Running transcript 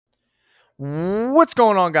What's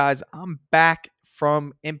going on, guys? I'm back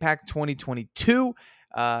from Impact 2022.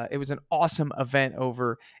 It was an awesome event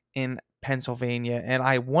over in Pennsylvania, and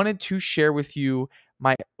I wanted to share with you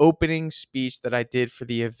my opening speech that I did for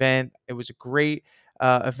the event. It was a great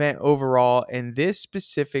event overall, and this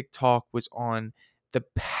specific talk was on the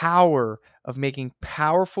power of making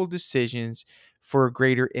powerful decisions for a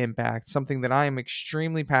greater impact, something that I am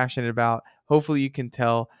extremely passionate about. Hopefully, you can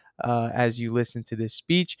tell as you listen to this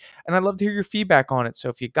speech. And I'd love to hear your feedback on it. So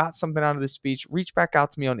if you got something out of this speech, reach back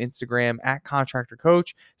out to me on Instagram at Contractor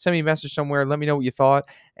Coach. Send me a message somewhere. Let me know what you thought.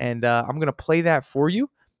 And I'm going to play that for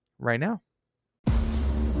you right now.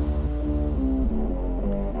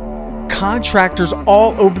 Contractors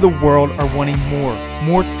all over the world are wanting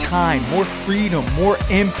more time, more freedom, more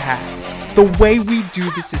impact. The way we do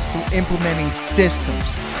this is through implementing systems,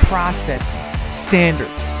 processes,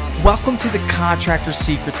 standards. Welcome to the Contractor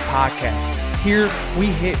Secrets Podcast. Here we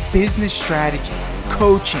hit business strategy,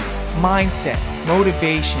 coaching, mindset,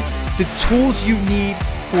 motivation, the tools you need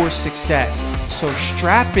for success. So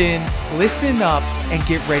strap in, listen up, and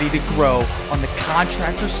get ready to grow on the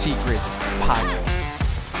Contractor Secrets Podcast.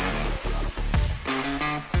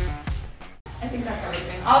 I think that's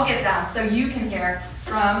everything. I'll get that so you can hear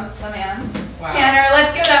from the man. Wow. Tanner,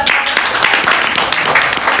 let's give it up.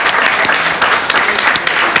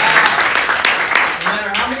 No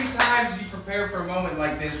matter how many times you prepare for a moment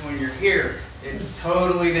like this, when you're here, it's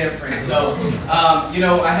totally different. So,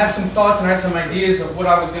 I had some thoughts and I had some ideas of what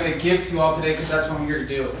I was going to give to you all today because that's what I'm here to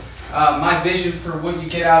do. My vision for what you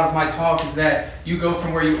get out of my talk is that you go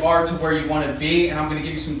from where you are to where you want to be, and I'm going to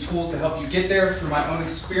give you some tools to help you get there through my own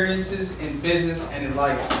experiences in business and in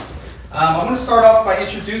life. I want to start off by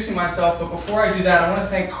introducing myself, but before I do that, I want to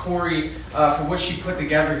thank Corey for what she put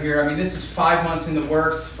together here. I mean, this is 5 months in the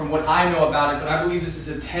works from what I know about it, but I believe this is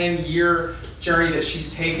a 10-year journey that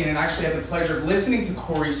she's taken, and I actually had the pleasure of listening to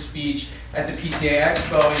Corey's speech at the PCA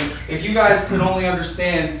Expo. And if you guys could only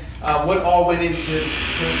understand what all went into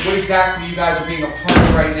what exactly you guys are being a part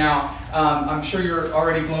of right now, I'm sure you're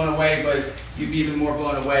already blown away, but you'd be even more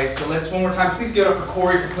blown away. So let's, one more time, please give it up for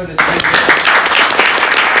Corey for putting this together.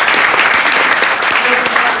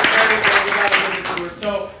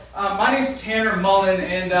 So, my name's Tanner Mullen,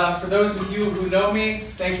 and for those of you who know me,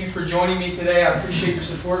 thank you for joining me today. I appreciate your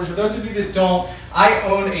support. And for those of you that don't, I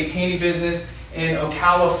own a painting business in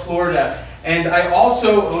Ocala, Florida. And I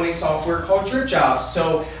also own a software called Drip Jobs.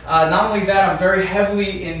 So not only that, I'm very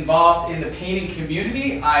heavily involved in the painting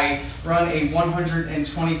community. I run a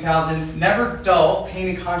 120,000 never dull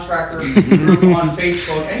painting contractor group on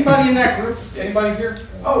Facebook. Anybody in that group? Anybody here?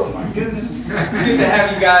 Oh my goodness! It's good to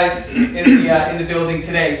have you guys in the building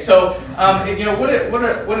today. So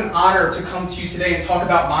what an honor to come to you today and talk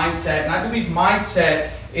about mindset. And I believe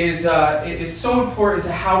mindset is so important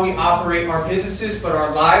to how we operate our businesses, but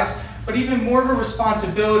our lives. But even more of a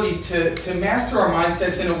responsibility to master our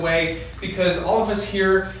mindsets in a way, because all of us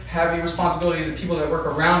here have a responsibility to the people that work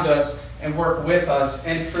around us and work with us.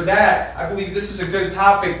 And for that, I believe this is a good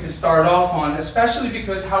topic to start off on, especially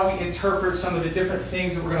because how we interpret some of the different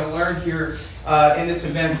things that we're going to learn here in this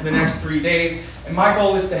event for the next 3 days. And my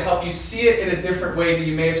goal is to help you see it in a different way than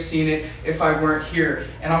you may have seen it if I weren't here.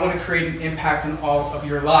 And I want to create an impact in all of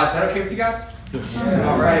your lives. Is that okay with you guys? Yeah.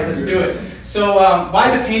 All right, let's do it. So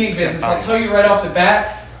why the painting business? I'll tell you right off the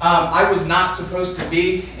bat, I was not supposed to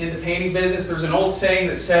be in the painting business. There's an old saying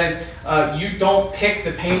that says, you don't pick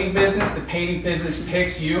the painting business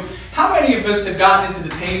picks you. How many of us have gotten into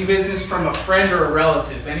the painting business from a friend or a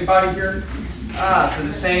relative? Anybody here? So the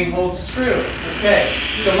saying holds true. Okay,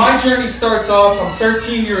 so my journey starts off, I'm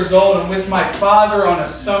 13 years old, I'm with my father on a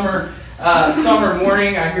summer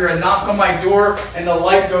morning. I hear a knock on my door and the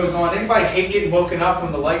light goes on. Anybody hate getting woken up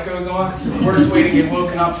when the light goes on? It's the worst way to get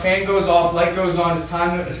woken up. Fan goes off, light goes on. It's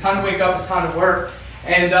time to wake up. It's time to work.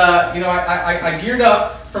 And I geared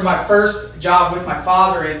up for my first job with my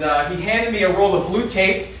father, and he handed me a roll of blue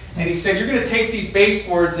tape, and he said, "You're going to take these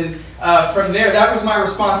baseboards." And from there, that was my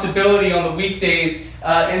responsibility on the weekdays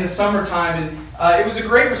in the summertime. And it was a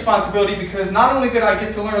great responsibility because not only did I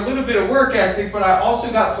get to learn a little bit of work ethic, but I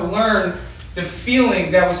also got to learn the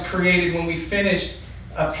feeling that was created when we finished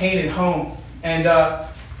a painted home. And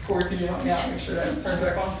Corey, could you help me out? Make sure that's turned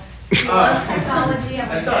back on. Technology.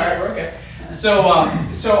 That's all right. We're okay. So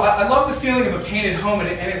I love the feeling of a painted home, and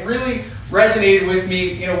it really resonated with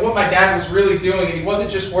me, what my dad was really doing. And he wasn't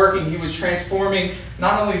just working, he was transforming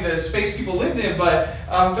not only the space people lived in, but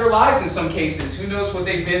their lives in some cases. Who knows what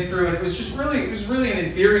they've been through. And it was really an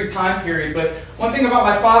endearing time period. But one thing about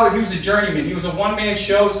my father, he was a journeyman. He was a one-man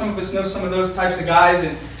show. Some of us know some of those types of guys.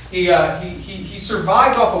 And he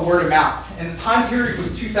survived off of word of mouth. And the time period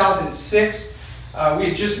was 2006. We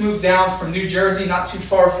had just moved down from New Jersey, not too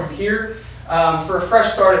far from here, for a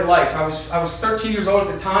fresh start at life. I was 13 years old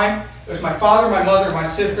at the time. It was my father, my mother, and my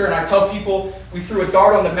sister, and I tell people we threw a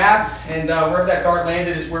dart on the map, and wherever that dart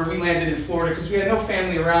landed is where we landed in Florida, because we had no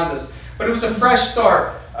family around us. But it was a fresh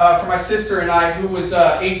start for my sister and I, who was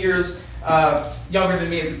 8 years younger than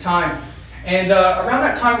me at the time. And around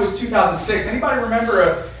that time was 2006. Anybody remember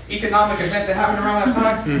an economic event that happened around that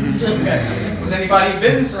time? Okay. Was anybody in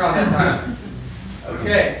business around that time?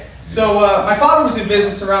 Okay. So my father was in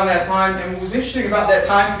business around that time, and what was interesting about that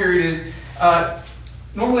time period is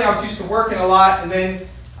normally I was used to working a lot, and then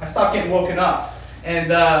I stopped getting woken up. And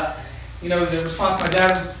you know, the response to my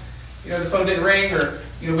dad was, you know, the phone didn't ring, or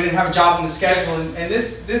you know, we didn't have a job on the schedule. And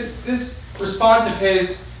this response of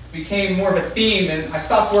his became more of a theme, and I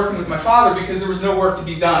stopped working with my father because there was no work to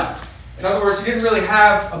be done. In other words, he didn't really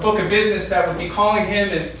have a book of business that would be calling him,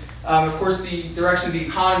 and of course the direction of the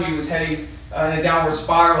economy was heading in a downward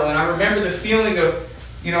spiral. And I remember the feeling of,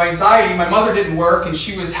 you know, anxiety. My mother didn't work, and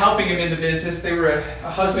she was helping him in the business. They were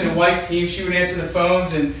a husband and wife team. She would answer the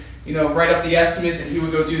phones and, you know, write up the estimates, and he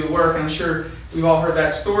would go do the work. I'm sure we've all heard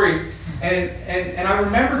that story. And I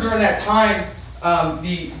remember during that time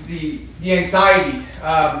the anxiety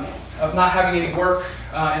of not having any work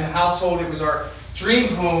in the household. It was our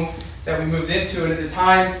dream home that we moved into, and at the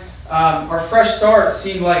time, our fresh start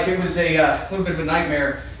seemed like it was a little bit of a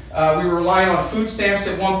nightmare. We were relying on food stamps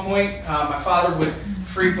at one point. My father would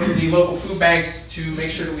frequent the local food banks to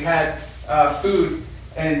make sure that we had food,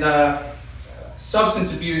 and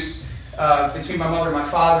substance abuse between my mother and my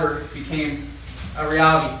father became a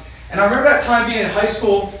reality. And I remember that time being in high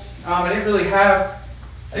school. I didn't really have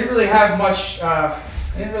much. I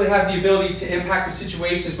didn't really have the ability to impact the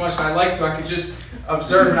situation as much as I like to. I could just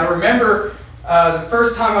observe. And I remember the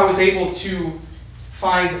first time I was able to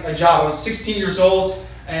find a job. I was 16 years old,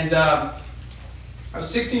 and I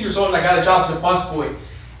got a job as a busboy.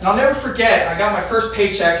 And I'll never forget, I got my first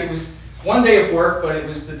paycheck. It was one day of work, but it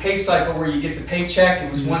was the pay cycle where you get the paycheck. It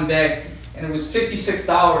was one day, and it was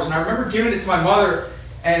 $56. And I remember giving it to my mother,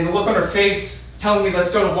 and the look on her face telling me,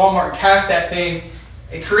 let's go to Walmart and cash that thing.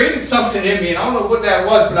 It created something in me, and I don't know what that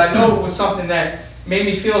was, but I know it was something that made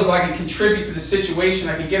me feel as though I could contribute to the situation,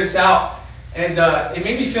 I could get us out, and it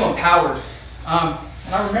made me feel empowered. And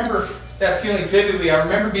I remember that feeling vividly. I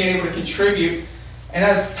remember being able to contribute, and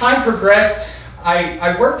as time progressed,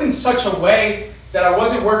 I worked in such a way that I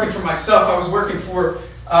wasn't working for myself, I was working for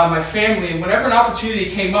my family, and whenever an opportunity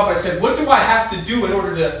came up, I said, what do I have to do in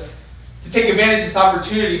order to take advantage of this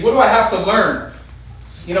opportunity? What do I have to learn?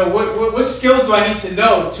 You know, what skills do I need to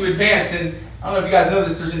know to advance? And I don't know if you guys know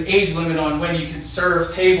this, there's an age limit on when you can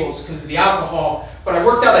serve tables because of the alcohol. But I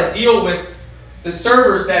worked out a deal with the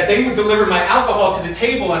servers that they would deliver my alcohol to the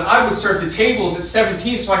table, and I would serve the tables at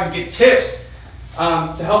 17 so I could get tips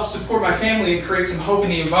to help support my family and create some hope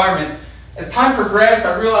in the environment. As time progressed,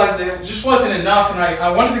 I realized that it just wasn't enough, and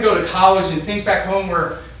I wanted to go to college, and things back home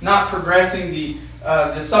were not progressing.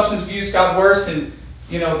 The substance abuse got worse, and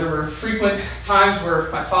you know, there were frequent times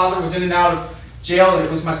where my father was in and out of jail, and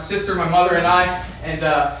it was my sister, my mother, and I. And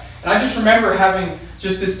I just remember having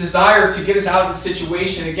just this desire to get us out of the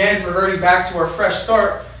situation. Again, reverting back to our fresh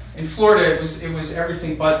start in Florida, it was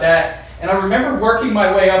everything but that. And I remember working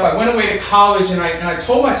my way up. I went away to college, and I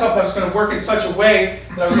told myself that I was going to work in such a way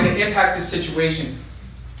that I was going to impact this situation.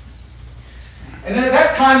 And then at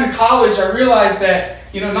that time in college, I realized that,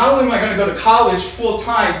 you know, not only am I going to go to college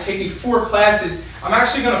full-time, taking 4 classes, I'm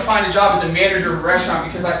actually going to find a job as a manager of a restaurant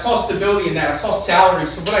because I saw stability in that. I saw salary.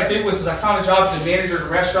 So what I did was I found a job as a manager at a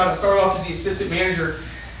restaurant. I started off as the assistant manager.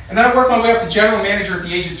 And then I worked my way up to general manager at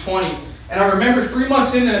the age of 20. And I remember 3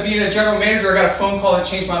 months into being a general manager, I got a phone call that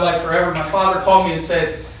changed my life forever. My father called me and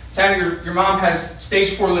said, Tanner, your mom has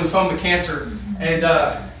stage 4 lymphoma cancer.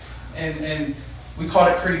 And we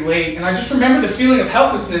caught it pretty late. And I just remember the feeling of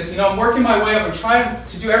helplessness. You know, I'm working my way up and trying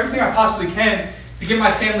to do everything I possibly can to get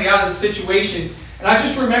my family out of the situation. And I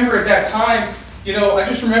just remember at that time, you know, I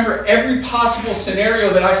just remember every possible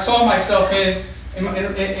scenario that I saw myself in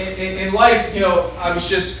life. You know, I was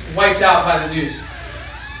just wiped out by the news.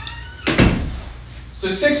 So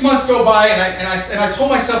 6 months go by, and I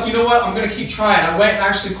told myself, you know what, I'm going to keep trying. I went and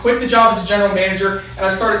actually quit the job as a general manager, and I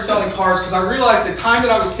started selling cars because I realized the time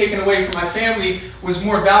that I was taking away from my family was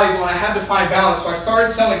more valuable, and I had to find balance. So I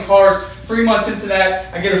started selling cars. 3 months into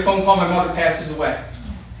that, I get a phone call, my mother passes away.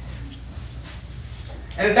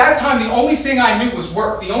 And at that time, the only thing I knew was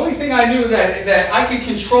work. The only thing I knew that I could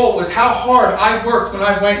control was how hard I worked when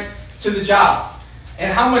I went to the job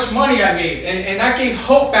and how much money I made. And that gave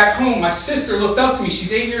hope back home. My sister looked up to me.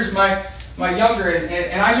 She's 8 years my my younger,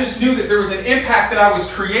 and I just knew that there was an impact that I was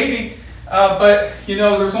creating, but you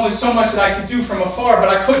know, there was only so much that I could do from afar, but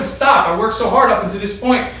I couldn't stop. I worked so hard up until this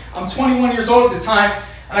point. I'm 21 years old at the time,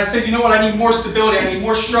 and I said, you know what, I need more stability, I need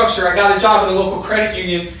more structure. I got a job at a local credit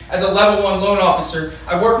union as a level 1 loan officer.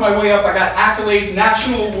 I worked my way up. I got accolades,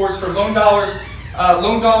 national awards for loan dollars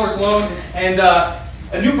loan, and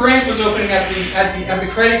a new branch was opening at the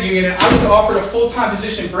credit union, and I was offered a full-time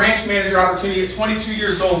position, branch manager opportunity at 22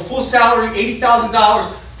 years old, full salary,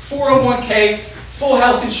 $80,000, 401k, full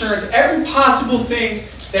health insurance, every possible thing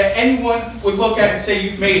that anyone would look at and say,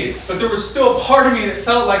 you've made it. But there was still a part of me that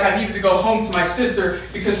felt like I needed to go home to my sister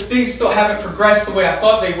because things still haven't progressed the way I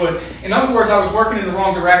thought they would. In other words, I was working in the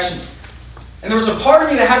wrong direction. And there was a part of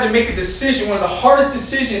me that had to make a decision, one of the hardest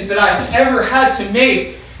decisions that I've ever had to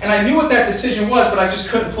make. And I knew what that decision was, but I just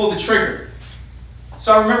couldn't pull the trigger.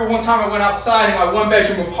 So I remember one time I went outside in my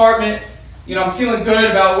 1-bedroom apartment. You know, I'm feeling good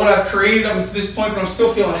about what I've created up until this point, but I'm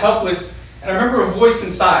still feeling helpless. And I remember a voice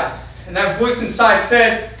inside. And that voice inside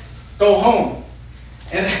said, go home.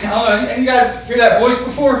 And I don't know, any of you guys hear that voice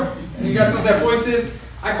before? Any of you guys know what that voice is?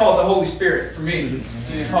 I call it the Holy Spirit for me. You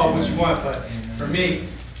can call it what you want, but for me,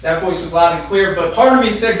 that voice was loud and clear. But part of me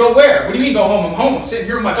said, go where? What do you mean go home? I'm home. I'm sitting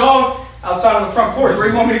here with my dog outside on the front porch. Where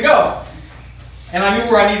do you want me to go? And I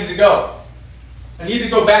knew where I needed to go. I needed to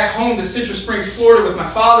go back home to Citrus Springs, Florida with my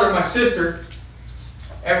father and my sister.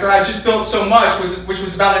 After I had just built so much, which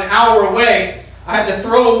was about an hour away, I had to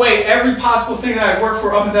throw away every possible thing that I had worked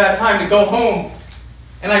for up until that time to go home.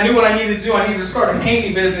 And I knew what I needed to do. I needed to start a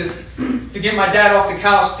painting business to get my dad off the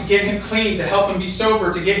couch, to get him clean, to help him be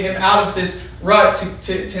sober, to get him out of this rut,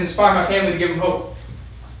 to inspire my family, to give him hope.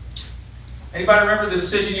 Anybody remember the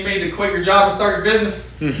decision you made to quit your job and start your business?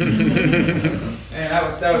 Man,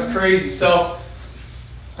 that was crazy. So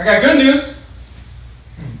I got good news.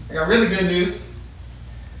 I got really good news.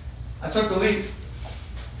 I took the leap.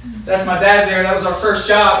 That's my dad there. That was our first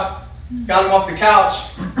job. Got him off the couch.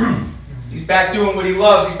 He's back doing what he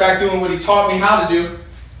loves. He's back doing what he taught me how to do.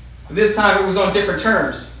 But this time it was on different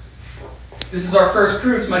terms. This is our first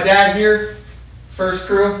crew. It's my dad here. First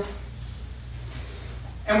crew.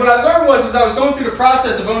 And what I learned was, as I was going through the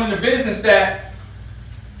process of owning a business, that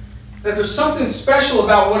there's something special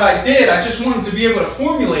about what I did. I just wanted to be able to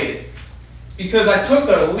formulate it. Because I took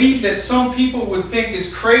a leap that some people would think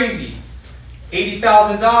is crazy.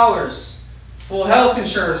 $80,000, full health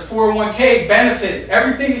insurance, 401k, benefits,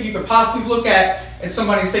 everything that you could possibly look at and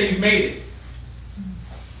somebody say you've made it.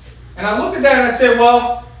 And I looked at that and I said,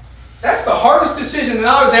 well, that's the hardest decision that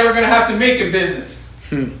I was ever going to have to make in business.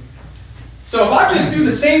 So if I just do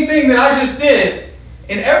the same thing that I just did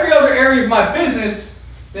in every other area of my business,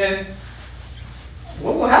 then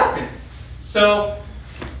what will happen? So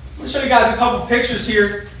I'm going to show you guys a couple pictures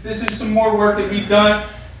here. This is some more work that we've done.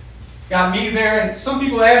 Got me there, and some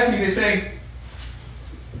people ask me, they say,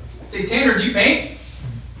 Tanner, do you paint?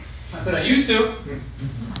 I said, I used to.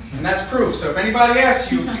 And that's proof. So if anybody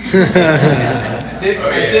asks you, I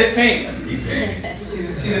did paint.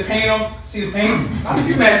 See the paint on? See the paint? Not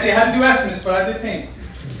too messy. I had to do estimates, but I did paint.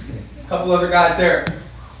 A couple other guys there.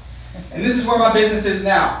 And this is where my business is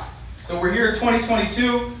now. So we're here in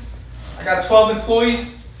 2022. I got 12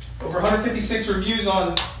 employees, over 156 reviews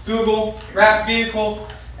on Google, Wrapped Vehicle.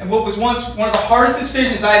 And what was once one of the hardest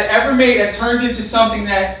decisions I had ever made had turned into something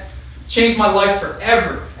that changed my life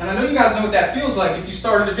forever. And I know you guys know what that feels like if you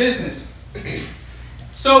started a business.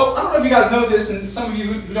 So I don't know if you guys know this, and some of you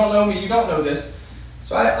who don't know me, you don't know this.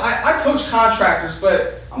 So I coach contractors,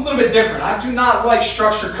 but I'm a little bit different. I do not like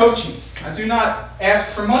structured coaching. I do not ask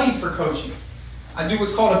for money for coaching. I do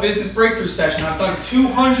what's called a business breakthrough session. I've done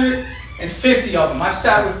 250 of them. I've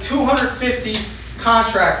sat with 250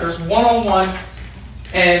 contractors one-on-one.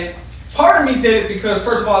 And part of me did it because,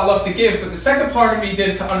 first of all, I love to give, but the second part of me did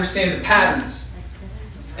it to understand the patterns.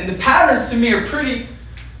 And the patterns to me are pretty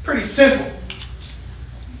simple.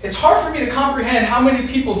 It's hard for me to comprehend how many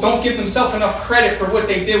people don't give themselves enough credit for what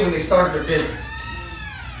they did when they started their business.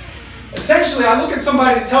 Essentially, I look at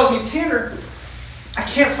somebody that tells me, Tanner, I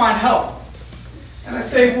can't find help. And I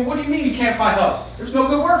say, well, what do you mean you can't find help? There's no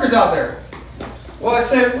good workers out there. Well, I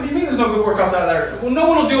said, what do you mean there's no good workers out there? Well, no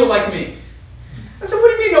one will do it like me. I said, what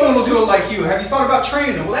do you mean no one will do it like you? Have you thought about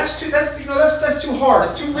training them? Well, that's too hard.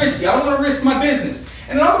 It's too risky. I don't want to risk my business.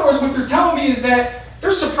 And in other words, what they're telling me is that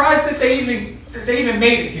they're surprised that they even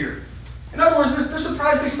made it here. In other words, they're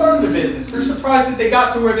surprised they started a business. They're surprised that they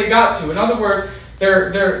got to where they got to. In other words, they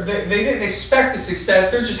didn't expect the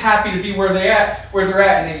success. They're just happy to be where they're at,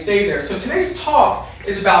 and they stay there. So today's talk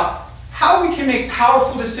is about how we can make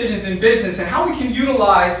powerful decisions in business and how we can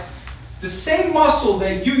utilize the same muscle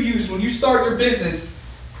that you use when you start your business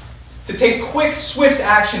to take quick, swift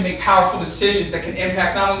action, make powerful decisions that can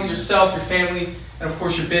impact not only yourself, your family, and of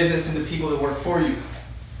course your business and the people that work for you.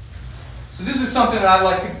 So this is something that I'd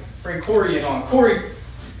like to bring Corey in on. Corey,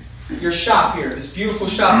 your shop here, this beautiful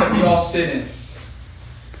shop that we all sit in.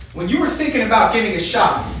 When you were thinking about getting a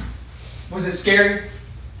shop, was it scary?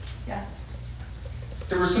 Yeah.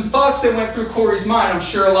 There were some thoughts that went through Corey's mind. I'm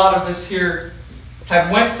sure a lot of us here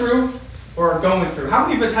have went through or are going through. How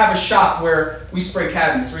many of us have a shop where we spray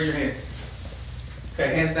cabinets? Raise your hands.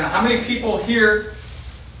 Okay, hands down. How many people here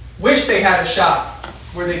wish they had a shop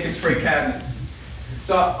where they could spray cabinets?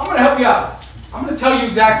 So I'm going to help you out. I'm going to tell you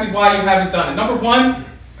exactly why you haven't done it. Number one,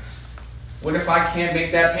 what if I can't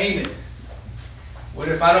make that payment? What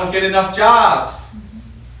if I don't get enough jobs?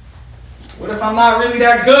 What if I'm not really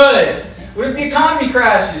that good? What if the economy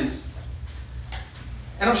crashes?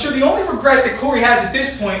 And I'm sure the only regret that Corey has at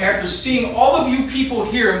this point, after seeing all of you people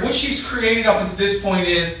here and what she's created up until this point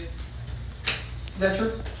is that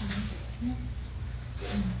true?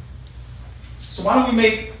 So why don't we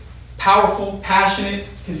make powerful, passionate,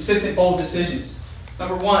 consistent, bold decisions?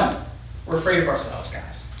 Number one, we're afraid of ourselves,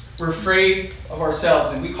 guys. We're afraid of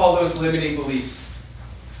ourselves, and we call those limiting beliefs.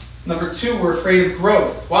 Number two, we're afraid of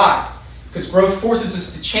growth. Why? Because growth forces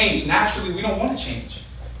us to change. Naturally, we don't want to change.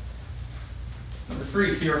 Number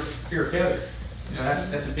three, fear of failure. You know,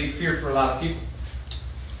 that's a big fear for a lot of people.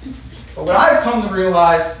 But what I've come to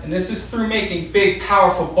realize, and this is through making big,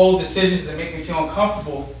 powerful, bold decisions that make me feel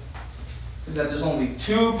uncomfortable, is that there's only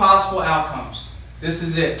two possible outcomes. This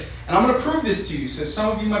is it. And I'm going to prove this to you. So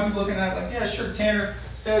some of you might be looking at it like, yeah, sure, Tanner,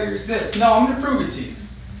 failure exists. No, I'm going to prove it to you.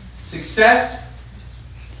 Success,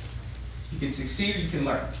 you can succeed or you can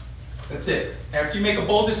learn. That's it. After you make a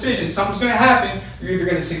bold decision, something's going to happen. You're either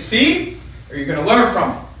going to succeed or you're going to learn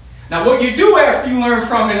from it. Now, what you do after you learn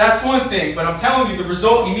from it, that's one thing. But I'm telling you, the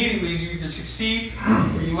result immediately is you either succeed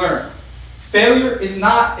or you learn. Failure is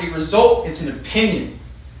not a result, it's an opinion.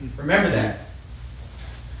 Remember that.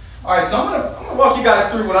 All right, so I'm going to walk you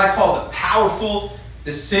guys through what I call the powerful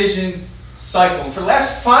decision cycle. For the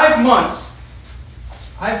last 5 months,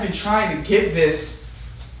 I've been trying to get this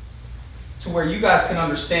to where you guys can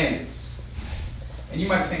understand it. And you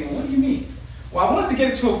might be thinking, what do you mean? Well, I wanted to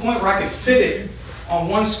get it to a point where I could fit it on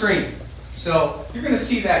one screen. So you're going to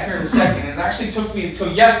see that here in a second. And it actually took me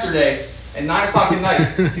until yesterday at 9 o'clock at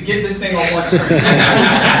night to get this thing on one screen.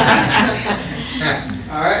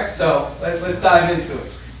 All right, so let's dive into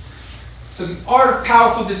it. So the art of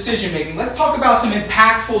powerful decision making. Let's talk about some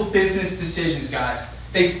impactful business decisions, guys.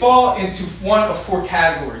 They fall into one of 4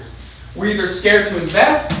 categories. We're either scared to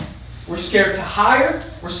invest, we're scared to hire,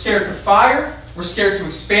 we're scared to fire, we're scared to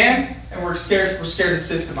expand, and we're scared to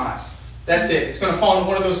systemize. That's it. It's going to fall into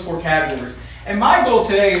one of those 4 categories. And my goal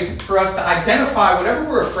today is for us to identify whatever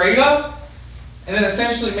we're afraid of and then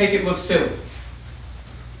essentially make it look silly.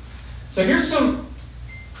 So here's some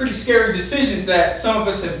pretty scary decisions that some of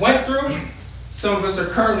us have went through, some of us are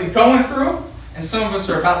currently going through, and some of us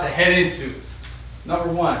are about to head into. Number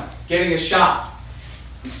 1, getting a shop.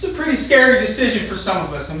 This is a pretty scary decision for some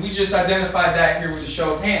of us, and we just identified that here with a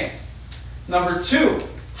show of hands. Number 2,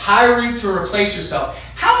 hiring to replace yourself.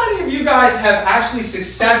 How many of you guys have actually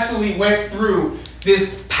successfully went through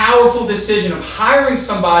this powerful decision of hiring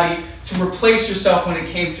somebody to replace yourself when it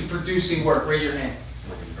came to producing work? Raise your hand.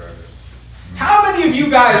 How many of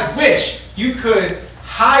you guys wish you could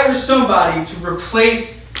hire somebody to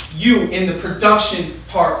replace you in the production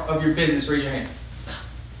part of your business? Raise your hand.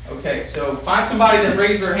 Okay, so find somebody that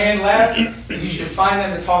raised their hand last, and you should find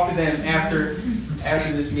them and talk to them after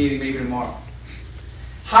this meeting, maybe tomorrow.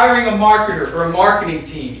 Hiring a marketer or a marketing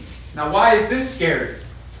team. Now, why is this scary?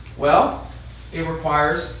 Well, it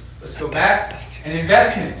requires, let's go back, an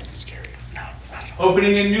investment.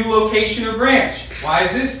 Opening a new location or branch. Why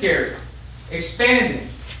is this scary? Expanding,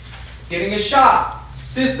 getting a shop,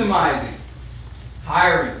 systemizing,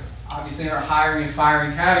 hiring. Obviously in our hiring and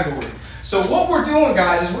firing category. So what we're doing,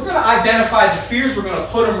 guys, is we're going to identify the fears, we're going to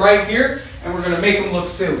put them right here, and we're going to make them look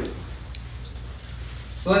silly.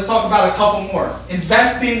 So let's talk about a couple more.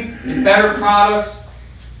 Investing in better products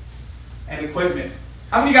and equipment.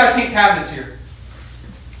 How many guys paint cabinets here?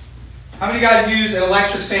 How many guys use an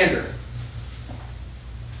electric sander?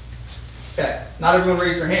 Okay, not everyone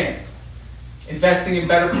raised their hand. Investing in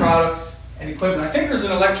better products and equipment. I think there's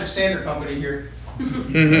an electric sander company here.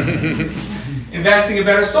 Investing in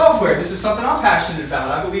better software. This is something I'm passionate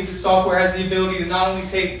about. I believe the software has the ability to not only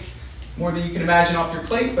take more than you can imagine off your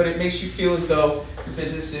plate, but it makes you feel as though your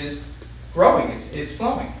business is growing, it's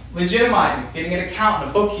flowing. Legitimizing, getting an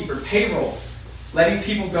accountant, a bookkeeper, payroll, letting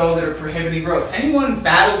people go that are prohibiting growth. Anyone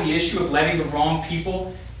battle the issue of letting the wrong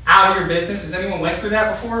people out of your business. Has anyone went through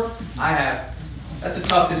that before? I have. That's a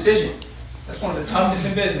tough decision. That's one of the toughest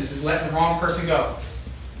in business, is letting the wrong person go.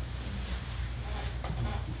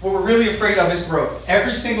 What we're really afraid of is growth.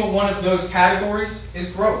 Every single one of those categories is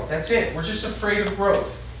growth. That's it. We're just afraid of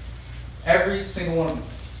growth. Every single one of them.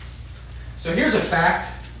 So here's a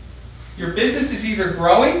fact. Your business is either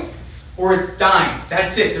growing or it's dying.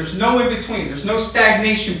 That's it. There's no in between. There's no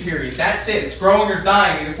stagnation period. That's it. It's growing or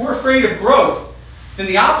dying. And if we're afraid of growth, then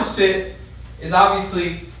the opposite is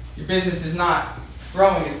obviously your business is not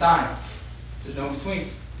growing, it's dying. There's no in between.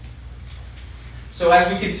 So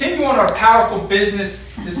as we continue on our powerful business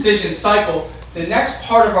decision cycle, the next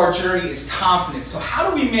part of our journey is confidence. So how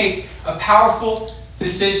do we make a powerful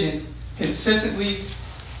decision consistently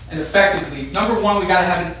and effectively? Number one, we got to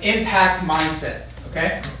have an impact mindset.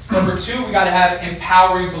 Okay? Number two, we got to have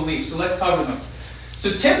empowering beliefs. So let's cover them.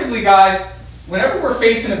 So typically, guys, whenever we're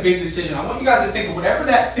facing a big decision, I want you guys to think of whatever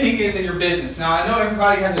that thing is in your business. Now, I know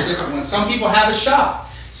everybody has a different one. Some people have a shop.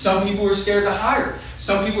 Some people are scared to hire.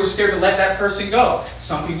 Some people are scared to let that person go.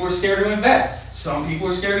 Some people are scared to invest. Some people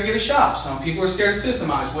are scared to get a shop. Some people are scared to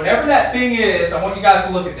systemize. Whatever that thing is, I want you guys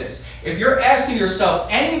to look at this. If you're asking yourself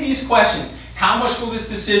any of these questions, how much will this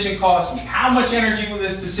decision cost me? How much energy will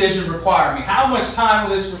this decision require me? How much time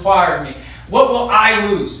will this require me? What will I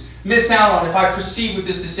lose, miss out on if I proceed with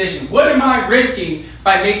this decision? What am I risking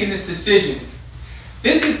by making this decision?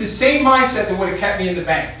 This is the same mindset that would have kept me in the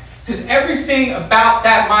bank. Because everything about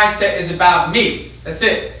that mindset is about me. That's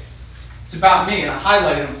it. It's about me. And I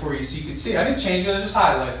highlighted them for you so you can see. I didn't change it. I just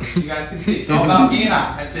highlighted them so you guys can see. It's all about me and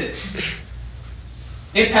I. That's it.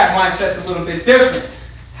 Impact mindset's a little bit different.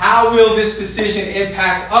 How will this decision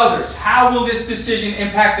impact others? How will this decision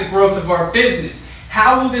impact the growth of our business?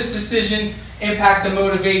 How will this decision impact the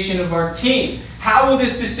motivation of our team? How will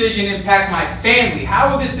this decision impact my family?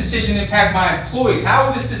 How will this decision impact my employees? How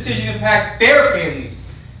will this decision impact their families?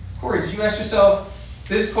 Corey, did you ask yourself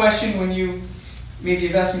this question when you made the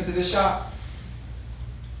investment to this shop?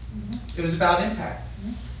 It was about impact.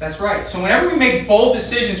 That's right. So whenever we make bold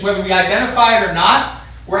decisions, whether we identify it or not,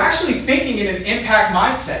 we're actually thinking in an impact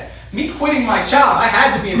mindset. Me quitting my job, I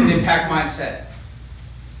had to be in an impact mindset.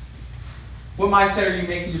 What mindset are you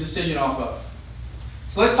making your decision off of?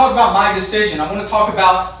 So let's talk about my decision. I want to talk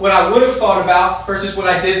about what I would have thought about versus what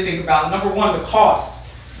I did think about. Number one, the cost.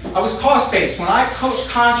 I was cost-based. When I coach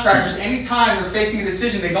contractors, anytime they're facing a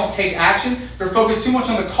decision, they don't take action, they're focused too much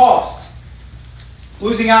on the cost.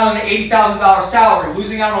 Losing out on the $80,000 salary,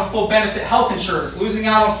 losing out on full benefit health insurance, losing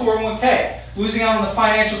out on 401k, losing out on the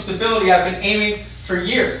financial stability I've been aiming for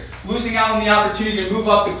years, losing out on the opportunity to move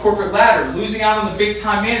up the corporate ladder, losing out on the big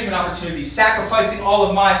time management opportunities, sacrificing all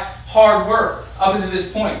of my hard work up until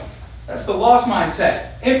this point. That's the loss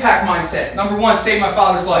mindset. Impact mindset. Number one, save my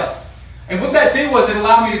father's life. And what that did was it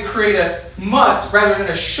allowed me to create a must rather than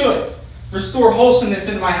a should. Restore wholesomeness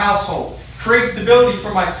into my household. Create stability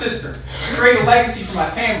for my sister. Create a legacy for my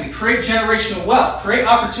family. Create generational wealth. Create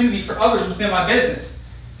opportunity for others within my business.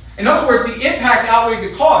 In other words, the impact outweighed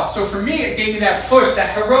the cost. So for me, it gave me that push,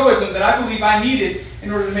 that heroism that I believe I needed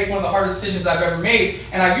in order to make one of the hardest decisions I've ever made.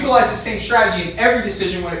 And I utilize the same strategy in every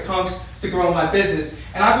decision when it comes to growing my business.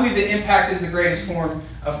 And I believe that impact is the greatest form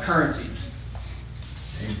of currency.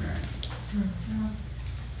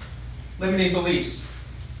 Limiting beliefs.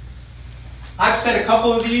 I've said a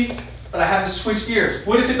couple of these, but I have to switch gears.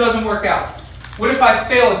 What if it doesn't work out? What if I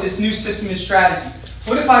fail at this new system and strategy?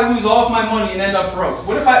 What if I lose all of my money and end up broke?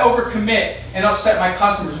 What if I overcommit and upset my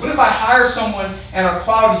customers? What if I hire someone and our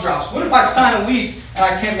quality drops? What if I sign a lease and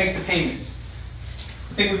I can't make the payments?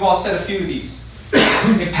 I think we've all said a few of these.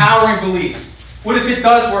 Empowering beliefs. What if it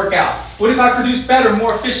does work out? What if I produce better,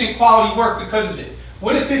 more efficient quality work because of it?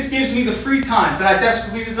 What if this gives me the free time that I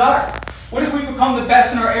desperately desire? What if we become the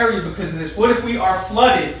best in our area because of this? What if we are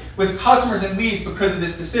flooded with customers and leads because of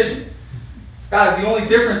this decision? Guys, the only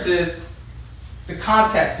difference is the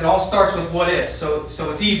context. It all starts with what if, so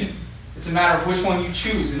it's even. It's a matter of which one you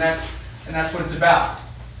choose, and that's what it's about.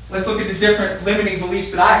 Let's look at the different limiting beliefs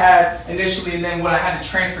that I had initially and then what I had to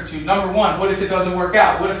transfer to. Number one, what if it doesn't work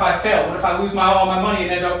out? What if I fail? What if I lose all my money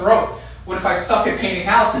and end up broke? What if I suck at painting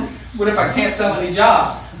houses? What if I can't sell any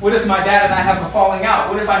jobs? What if my dad and I have a falling out?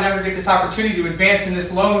 What if I never get this opportunity to advance in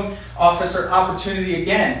this loan officer opportunity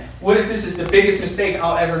again? What if this is the biggest mistake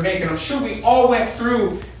I'll ever make? And I'm sure we all went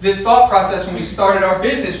through this thought process when we started our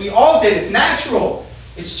business. We all did. It's natural.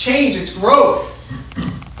 It's change. It's growth.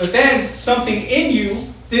 But then something in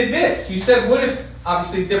you did this. You said, what if,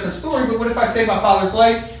 obviously a different story, but what if I save my father's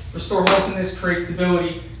life restore wholesomeness, create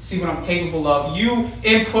stability, see what I'm capable of. You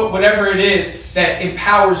input whatever it is that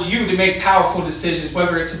empowers you to make powerful decisions,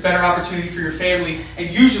 whether it's a better opportunity for your family. And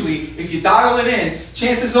usually, if you dial it in,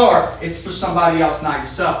 chances are it's for somebody else, not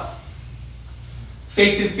yourself.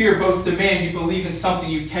 Faith and fear both demand you believe in something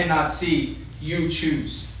you cannot see. You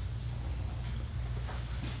choose.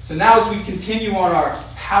 So now as we continue on our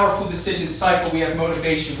powerful decision cycle, we have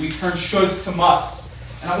motivation. We turn shoulds to musts.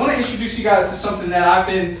 And I want to introduce you guys to something that I've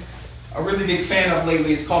been a really big fan of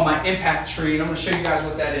lately. It's called my impact tree, and I'm going to show you guys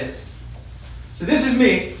what that is. So this is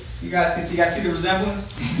me. You guys can see. You guys see the resemblance?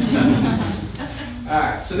 All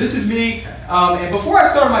right. So this is me. And before I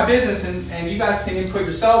started my business, and you guys can input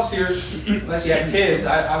yourselves here, unless you have kids.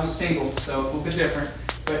 I was single, so a little bit different.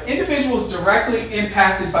 But individuals directly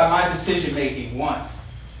impacted by my decision making. One.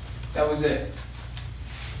 That was it.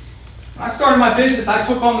 When I started my business, I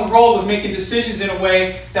took on the role of making decisions in a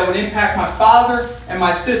way that would impact my father and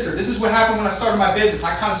my sister. This is what happened when I started my business.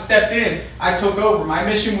 I kind of stepped in. I took over. My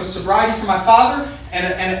mission was sobriety for my father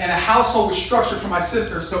and a household with structure for my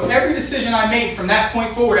sister. So every decision I made from that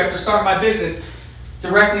point forward after starting my business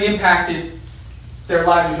directly impacted their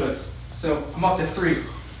livelihoods. So I'm up to 3.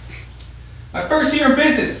 My first year in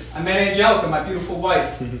business, I met Angelica, my beautiful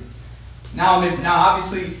wife. Now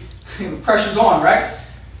obviously, the pressure's on, right?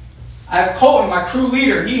 I have Colton, my crew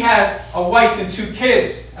leader. He has a wife and 2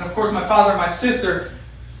 kids. And of course, my father and my sister.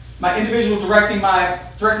 My individual directly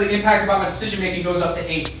impacted by my decision making goes up to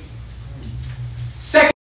 8.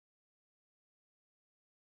 Second,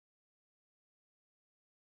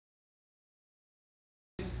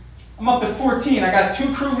 I'm up to 14. I got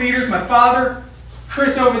 2 crew leaders. My father,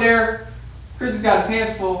 Chris over there. Chris has got his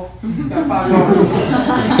hands full. He's got 5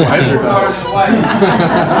 daughters. 4 daughters and a wife.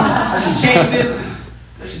 I should change this.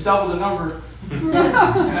 I should double the number.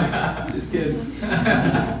 Just kidding.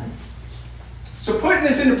 So putting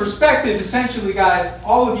this into perspective, essentially, guys,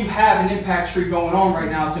 all of you have an impact tree going on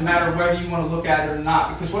right now. It's a matter of whether you want to look at it or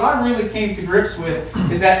not. Because what I really came to grips with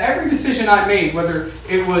is that every decision I made, whether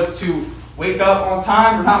it was to wake up on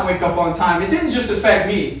time or not wake up on time, it didn't just affect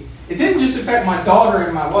me. It didn't just affect my daughter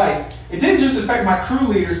and my wife. It didn't just affect my crew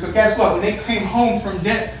leaders. But guess what? When they came home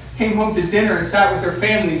to dinner and sat with their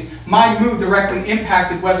families, my mood directly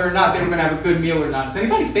impacted whether or not they were going to have a good meal or not. Does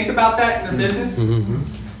anybody think about that in their business?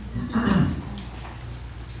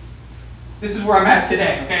 This is where I'm at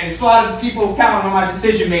today. Okay, it's a lot of people counting on my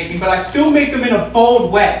decision making, but I still make them in a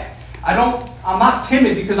bold way. I'm not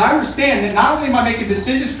timid because I understand that not only am I making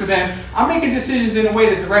decisions for them, I'm making decisions in a way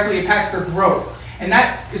that directly impacts their growth. And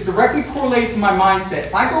that is directly correlated to my mindset.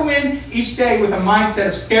 If I go in each day with a mindset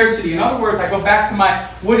of scarcity, in other words, I go back to my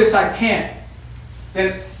what ifs I can't,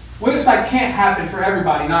 then what ifs I can't happen for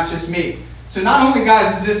everybody, not just me. So not only,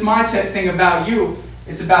 guys, is this mindset thing about you,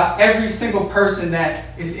 it's about every single person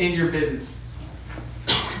that is in your business.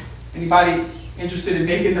 Anybody interested in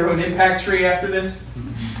making their own impact tree after this?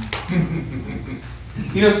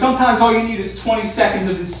 You know, sometimes all you need is 20 seconds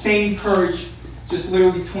of insane courage. Just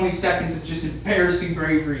literally 20 seconds of just embarrassing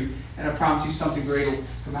bravery, and I promise you something great will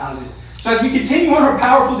come out of it. So as we continue on our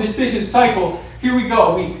powerful decision cycle, here we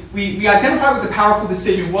go. We identified what the powerful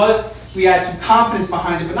decision was. We had some confidence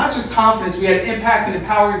behind it, but not just confidence. We had impact and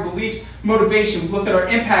empowering beliefs, motivation. We looked at our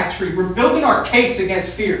impact tree. We're building our case against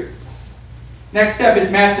fear. Next step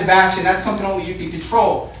is massive action. That's something only you can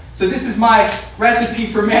control. So this is my recipe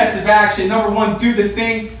for massive action. Number 1, do the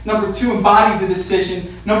thing. Number 2, embody the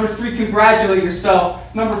decision. Number 3, congratulate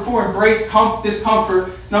yourself. Number 4, embrace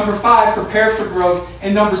discomfort. Number 5, prepare for growth.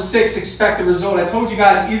 And number 6, expect a result. I told you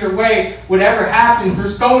guys, either way, whatever happens,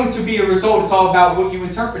 there's going to be a result. It's all about what you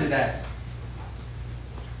interpret it as.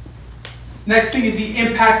 Next thing is the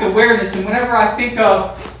impact awareness. And whenever I think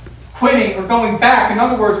of quitting or going back, in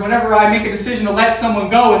other words, whenever I make a decision to let someone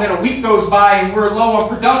go and then a week goes by and we're low on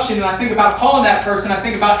production and I think about calling that person, I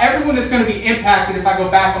think about everyone that's going to be impacted if I go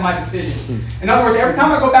back on my decision. In other words, every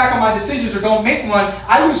time I go back on my decisions or go and make one,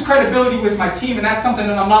 I lose credibility with my team, and that's something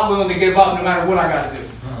that I'm not willing to give up no matter what I got to do.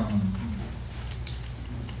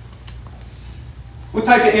 What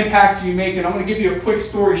type of impact are you making? I'm going to give you a quick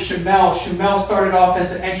story. Shamel started off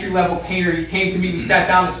as an entry-level painter. He came to me, we sat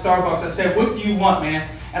down at Starbucks. I said, "What do you want, man?"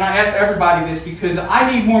 And I asked everybody this because I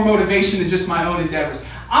need more motivation than just my own endeavors.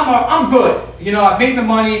 I'm good. You know, I've made the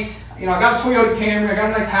money. You know, I got a Toyota Camry. I got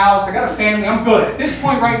a nice house. I got a family. I'm good. At this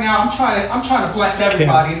point right now, I'm trying to bless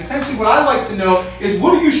everybody. And essentially what I'd like to know is,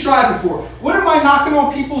 what are you striving for? What am I knocking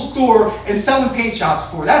on people's door and selling paint shops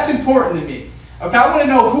for? That's important to me. Okay, I want to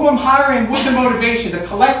know who I'm hiring, what the motivation, the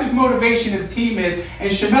collective motivation of the team is. And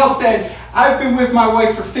Shamel said, "I've been with my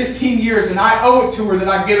wife for 15 years and I owe it to her that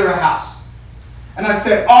I get her a house." And I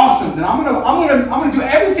said, awesome, then I'm gonna do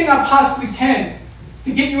everything I possibly can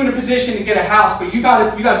to get you in a position to get a house, but you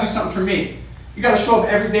gotta do something for me. You gotta show up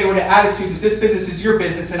every day with an attitude that this business is your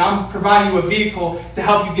business and I'm providing you a vehicle to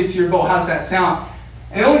help you get to your goal. How does that sound?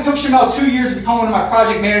 And it only took Shamel 2 years to become one of my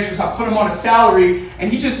project managers. I put him on a salary,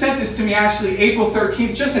 and he just sent this to me actually April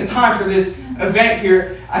 13th, just in time for this event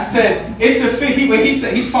here. I said, it's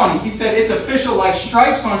he's funny. He said, it's official, like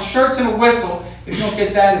stripes on shirts and a whistle. If you don't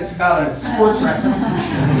get that, it's about a sports reference.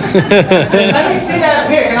 So let me see that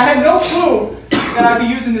pic, and I had no clue that I'd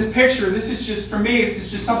be using this picture. This is just, for me, this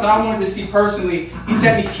is just something I wanted to see personally. He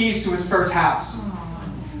sent me keys to his first house.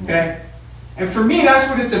 Okay? And for me, that's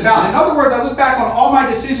what it's about. In other words, I look back on all my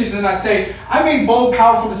decisions and I say, I made bold,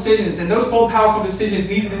 powerful decisions, and those bold, powerful decisions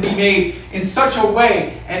needed to be made in such a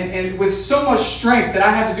way and with so much strength that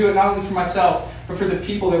I had to do it not only for myself, but for the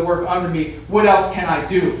people that work under me. What else can I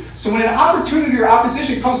do? So when an opportunity or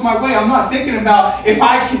opposition comes my way, I'm not thinking about if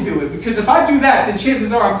I can do it. Because if I do that, then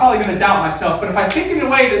chances are I'm probably going to doubt myself. But if I think in a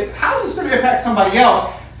way that, how is this going to impact somebody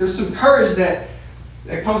else? There's some courage that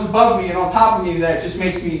comes above me and on top of me that just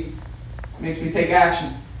makes me take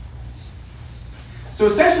action. So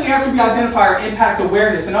essentially, after we identify our impact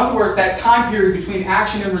awareness, in other words, that time period between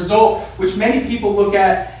action and result, which many people look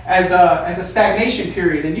at as a stagnation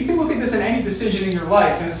period. And you can look at this in any decision in your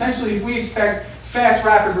life. And essentially, if we expect fast,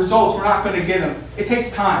 rapid results, we're not going to get them. It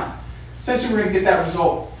takes time. Essentially, we're going to get that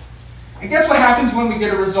result. And guess what happens when we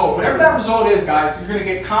get a result? Whatever that result is, guys, you're going to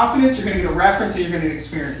get confidence, you're going to get a reference, and you're going to get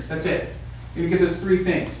experience. That's it. You're going to get those three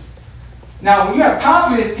things. Now, when you have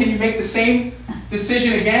confidence, can you make the same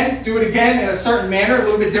decision again, do it again in a certain manner, a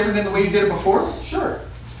little bit different than the way you did it before? Sure.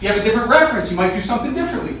 You have a different reference, you might do something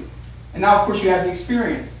differently. And now, of course, you have the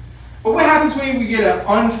experience. But what happens when we get an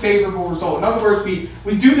unfavorable result? In other words, we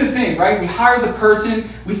do the thing, right? We hire the person,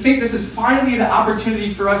 we think this is finally the opportunity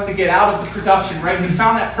for us to get out of the production, right? We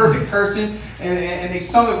found that perfect person, and they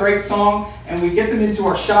sung a great song, and we get them into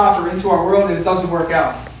our shop or into our world, and it doesn't work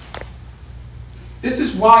out. This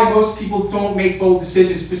is why most people don't make bold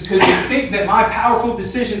decisions, because they think that my powerful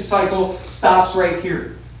decision cycle stops right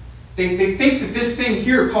here. They think that this thing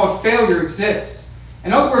here called failure exists.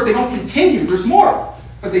 In other words, they don't continue. There's more,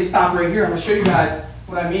 but they stop right here. I'm going to show you guys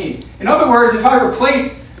what I mean. In other words, if I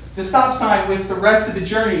replace the stop sign with the rest of the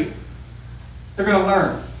journey, they're going to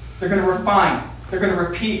learn. They're going to refine. They're going to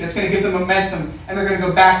repeat. That's going to give them momentum, and they're going to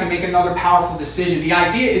go back and make another powerful decision. The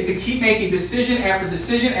idea is to keep making decision after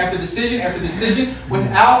decision after decision after decision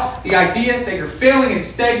without the idea that you're failing.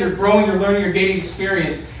 Instead, you're growing, you're learning, you're gaining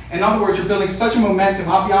experience. In other words, you're building such a momentum.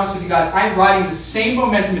 I'll be honest with you guys, I'm riding the same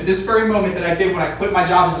momentum at this very moment that I did when I quit my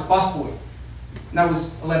job as a busboy. And that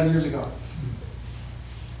was 11 years ago.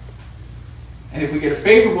 And if we get a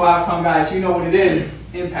favorable outcome, guys, you know what it is,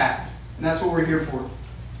 impact. And that's what we're here for.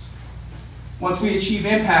 Once we achieve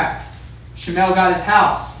impact, Shamel got his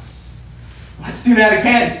house. Let's do that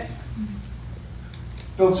again.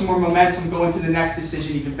 Build some more momentum, go into the next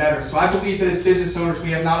decision even better. So I believe that as business owners,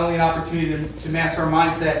 we have not only an opportunity to master our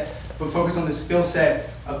mindset, but focus on the skill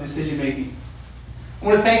set of decision making. I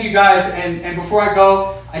want to thank you guys, and before I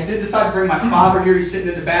go, I did decide to bring my father here. He's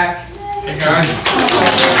sitting in the back. Hey guys.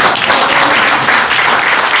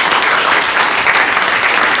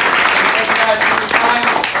 Thank you guys for your time.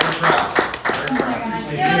 Very proud.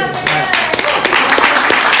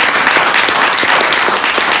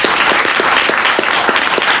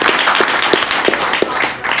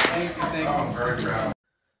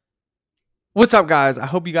 What's up, guys? I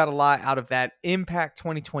hope you got a lot out of that Impact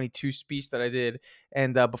 2022 speech that I did.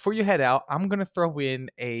 And before you head out, I'm going to throw in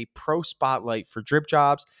a pro spotlight for Drip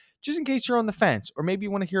Jobs, just in case you're on the fence, or maybe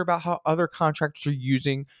you want to hear about how other contractors are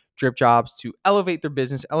using Drip Jobs to elevate their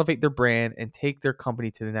business, elevate their brand, and take their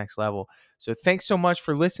company to the next level. So thanks so much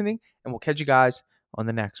for listening, and we'll catch you guys on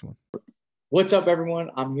the next one. What's up,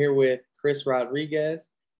 everyone? I'm here with Chris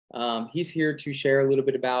Rodriguez. He's here to share a little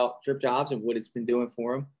bit about Drip Jobs and what it's been doing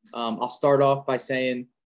for him. I'll start off by saying,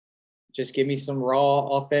 just give me some raw,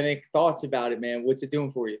 authentic thoughts about it, man. What's it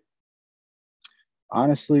doing for you?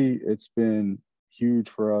 Honestly, it's been huge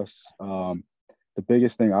for us. The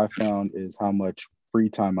biggest thing I found is how much free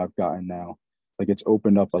time I've gotten now. Like, it's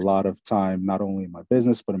opened up a lot of time, not only in my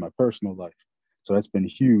business, but in my personal life. So that's been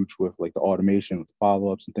huge with like the automation, with the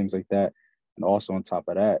follow-ups and things like that. And also on top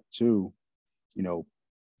of that too, you know,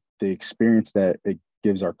 the experience that it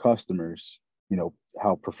gives our customers, you know,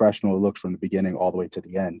 how professional it looks from the beginning all the way to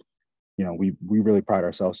the end. You know, we really pride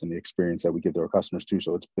ourselves in the experience that we give to our customers too.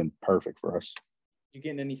 So it's been perfect for us. You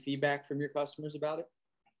getting any feedback from your customers about it?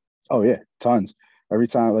 Oh yeah, tons. Every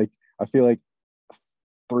time, like, I feel like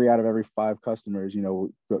 3 out of every 5 customers, you know,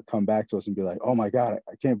 come back to us and be like, oh my God,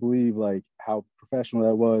 I can't believe like how professional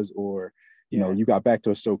that was. Or, you know, you got back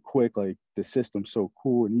to us so quick, like the system's so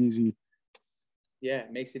cool and easy. Yeah,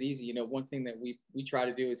 it makes it easy. You know, one thing that we try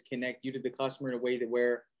to do is connect you to the customer in a way that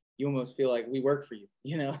where you almost feel like we work for you,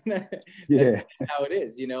 you know. That's how it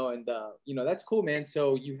is, you know. And you know, that's cool, man.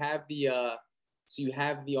 So you have the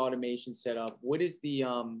automation set up. What is the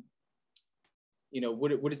you know,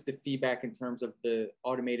 what is the feedback in terms of the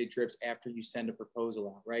automated drips after you send a proposal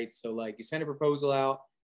out, right? So like you send a proposal out,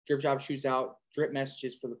 Drip Job shoots out drip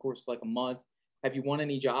messages for the course of like a month. Have you won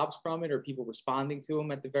any jobs from it, or people responding to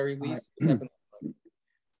them at the very least?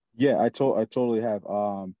 Yeah, I totally have.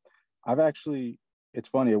 I've actually, it's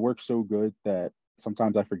funny, it works so good that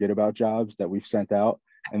sometimes I forget about jobs that we've sent out,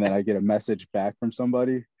 and then I get a message back from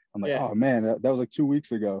somebody. I'm like, oh man, that was like 2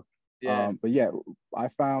 weeks ago. But yeah, I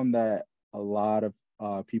found that a lot of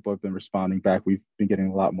people have been responding back. We've been getting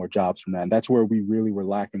a lot more jobs from that, and that's where we really were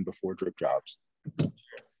lacking before Drip Jobs.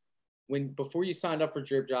 Before you signed up for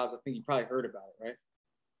Drip Jobs, I think you probably heard about it, right?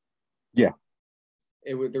 Yeah.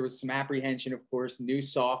 There was some apprehension, of course, new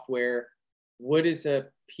software. What is a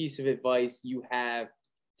piece of advice you have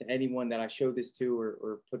to anyone that I show this to,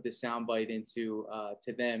 or put this soundbite into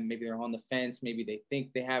to them? Maybe they're on the fence. Maybe they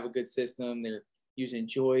think they have a good system. They're using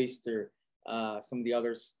Joist or some of the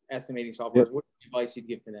other estimating softwares. What advice you'd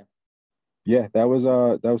give to them? Yeah, that was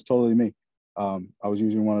totally me. I was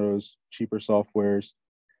using one of those cheaper softwares.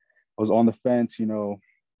 I was on the fence, you know,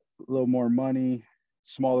 a little more money,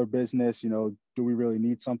 smaller business, you know, do we really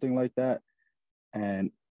need something like that? And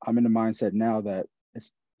I'm in the mindset now that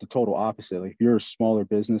it's the total opposite. Like if you're a smaller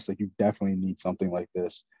business, like you definitely need something like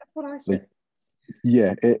this. That's what I say. Like,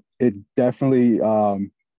 yeah, it definitely,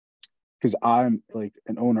 because I'm like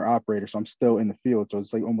an owner operator, so I'm still in the field. So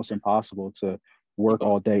it's like almost impossible to work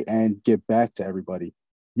all day and get back to everybody.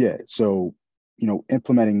 Yeah. So, you know,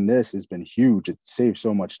 implementing this has been huge. It saves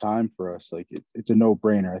so much time for us. Like it's a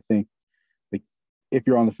no-brainer. I think like if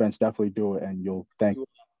you're on the fence, definitely do it, and you'll thank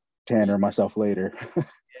Tanner and myself later. Yeah, thank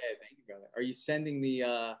you, brother. Are you sending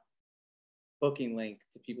the booking link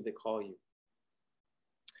to people that call you?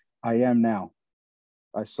 I am now.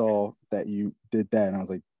 I saw that you did that, and I was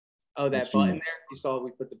like, oh, that button there? You saw we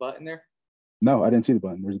put the button there? No, I didn't see the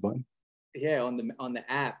button. There's a button. Yeah, on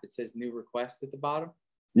the app, it says new request at the bottom.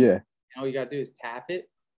 Yeah. All you got to do is tap it,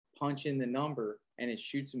 punch in the number, and it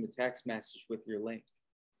shoots them a text message with your link.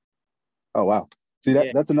 Oh, wow. See,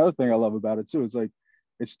 that's another thing I love about it, too. It's like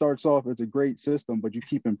it starts off, it's a great system, but you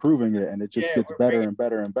keep improving it, and it just gets better and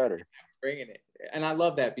better and better. Bringing it. And I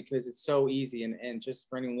love that because it's so easy. And just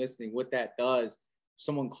for anyone listening, what that does,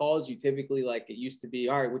 someone calls you, typically like it used to be,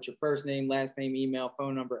 all right, what's your first name, last name, email,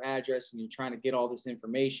 phone number, address, and you're trying to get all this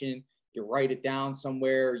information. You write it down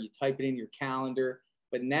somewhere, or you type it in your calendar.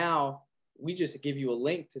 But now we just give you a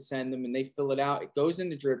link to send them, and they fill it out. It goes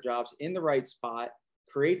into Drip Jobs in the right spot,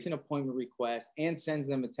 creates an appointment request, and sends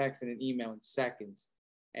them a text and an email in seconds.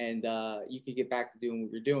 And you can get back to doing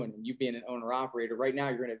what you're doing. And you being an owner operator, right now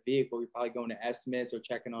you're in a vehicle, you're probably going to estimates or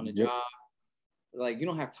checking on a job. Like you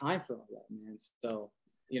don't have time for all that, man. So,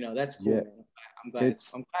 you know, that's cool. Man. I'm glad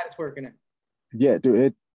it's working out. Yeah,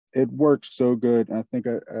 dude, it works so good. And I think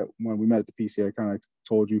when we met at the PCA, I kind of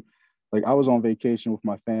told you, like I was on vacation with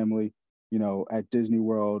my family, you know, at Disney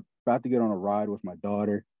World, about to get on a ride with my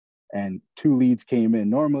daughter, and 2 leads came in.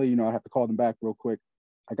 Normally, you know, I have to call them back real quick.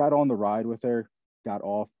 I got on the ride with her, got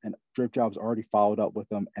off, and Drip Jobs already followed up with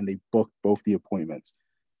them, and they booked both the appointments.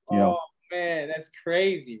 You know, man, that's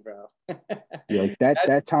crazy, bro. Yeah, like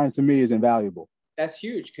that time to me is invaluable. That's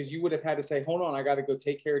huge, because you would have had to say, hold on, I got to go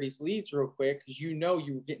take care of these leads real quick, because you know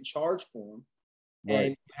you were getting charged for them. Right. And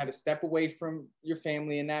you had to step away from your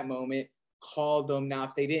family in that moment, call them. Now,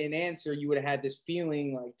 if they didn't answer, you would have had this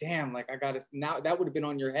feeling like, damn, like I got to, now that would have been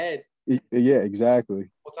on your head. Yeah, exactly.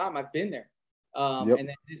 Whole time I've been there. And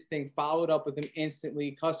then this thing followed up with them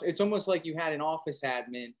instantly. It's almost like you had an office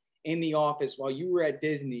admin in the office while you were at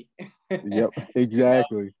Disney. Yep,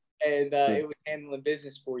 exactly. And it was handling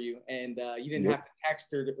business for you. And you didn't have to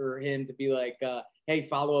text her or him to be like, hey,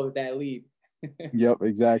 follow up with that lead. Yep,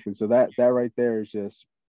 exactly. So that right there is just,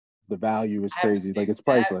 the value is crazy. Like it's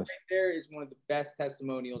priceless. That right there is one of the best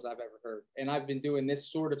testimonials I've ever heard. And I've been doing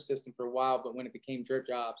this sort of system for a while, but when it became Drip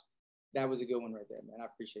Jobs, that was a good one right there, man. I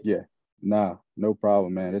appreciate it. Yeah, nah, no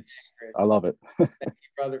problem, man. I love it. Thank you,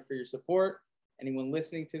 brother, for your support. Anyone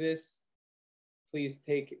listening to this, please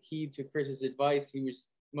take heed to Chris's advice. He was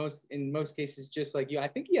in most cases just like you. I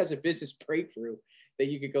think he has a business breakthrough that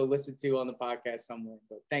you could go listen to on the podcast somewhere.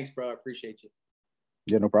 But thanks, bro. I appreciate you.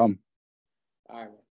 Yeah, no problem. All right, man.